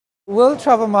World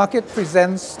Travel Market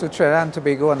presents to Trinidad and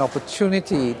Tobago an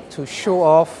opportunity to show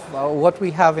off what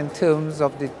we have in terms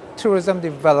of the tourism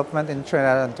development in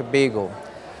Trinidad and Tobago.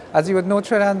 As you would know,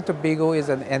 Trinidad and Tobago is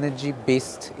an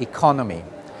energy-based economy.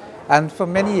 And for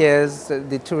many years,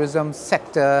 the tourism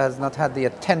sector has not had the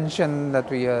attention that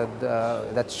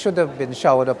that should have been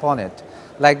showered upon it,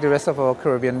 like the rest of our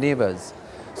Caribbean neighbors.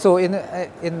 So in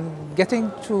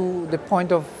getting to the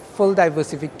point of full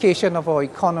diversification of our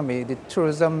economy, the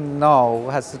tourism now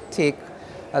has to take,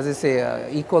 as I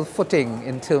say, equal footing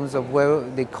in terms of where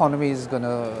the economy is going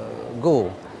to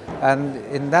go. And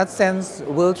in that sense,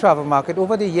 World Travel Market,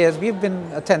 over the years, we've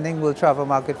been attending World Travel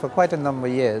Market for quite a number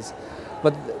of years.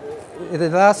 But in the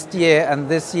last year and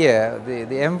this year,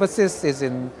 the emphasis is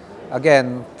in,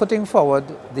 again, putting forward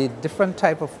the different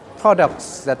type of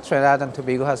products that Trinidad and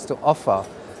Tobago has to offer.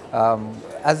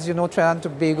 As you know, Trinidad and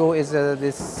Tobago is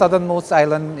the southernmost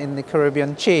island in the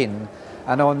Caribbean chain,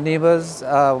 and our neighbors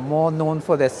are more known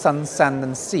for their sun, sand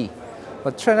and sea.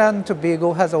 But Trinidad and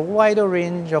Tobago has a wider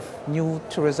range of new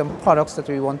tourism products that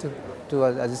we want to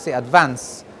as I say,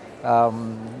 advance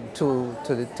to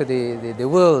the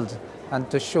world and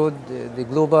to show the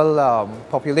global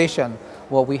population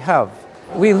what we have.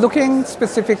 We're looking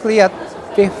specifically at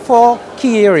the 4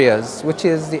 key areas, which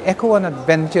is the eco and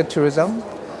adventure tourism.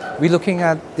 We're looking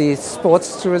at the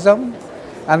sports tourism,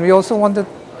 and we also want to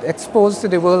expose to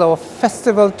the world our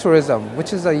festival tourism,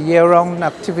 which is a year-round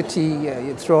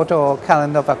activity throughout our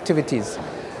calendar of activities.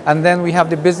 And then we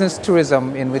have the business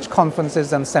tourism, in which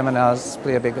conferences and seminars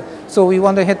play a big role. So we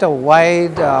want to hit a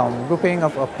wide grouping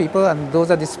of people, and those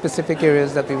are the specific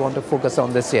areas that we want to focus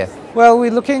on this year. Well,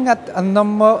 we're looking at a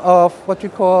number of what we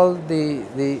call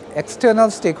the external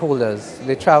stakeholders,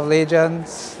 the travel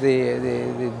agents,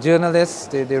 the journalists,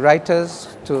 the writers,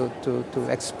 to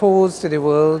expose to the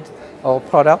world our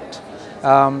product.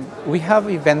 We have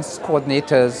events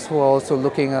coordinators who are also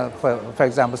looking at, for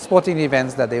example, sporting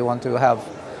events that they want to have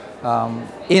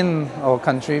in our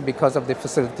country because of the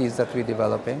facilities that we're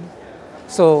developing.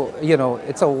 So, you know,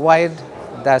 it's a wide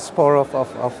diaspora of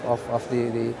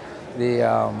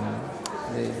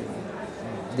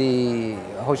the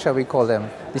how shall we call them,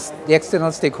 the external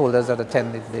stakeholders that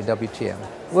attend the WTM.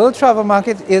 World Travel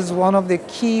Market is one of the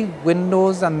key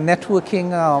windows and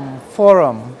networking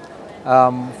forum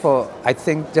for, I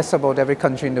think, just about every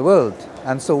country in the world.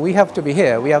 And so we have to be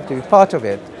here, we have to be part of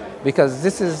it, because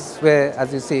this is where,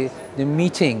 as you say, the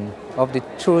meeting of the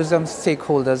tourism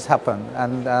stakeholders happen.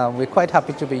 And we're quite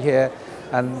happy to be here,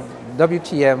 and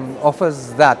WTM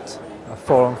offers that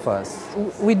forum for us.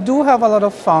 We do have a lot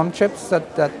of farm trips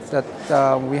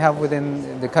that we have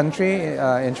within the country,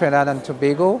 in Trinidad and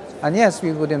Tobago. And yes,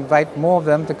 we would invite more of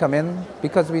them to come in,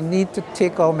 because we need to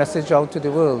take our message out to the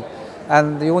world.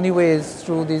 And the only way is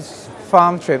through these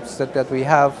farm trips that we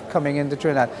have coming into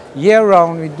Trinidad. Year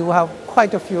round, we do have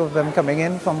quite a few of them coming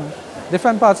in from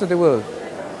different parts of the world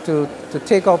to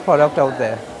take our product out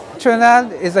there.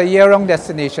 Trinidad is a year-round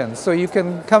destination, so you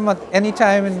can come at any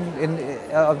time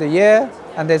of the year,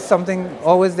 and there's something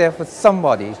always there for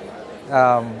somebody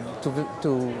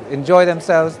to enjoy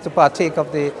themselves, to partake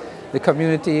of the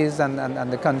communities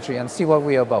and the country and see what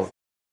we're about.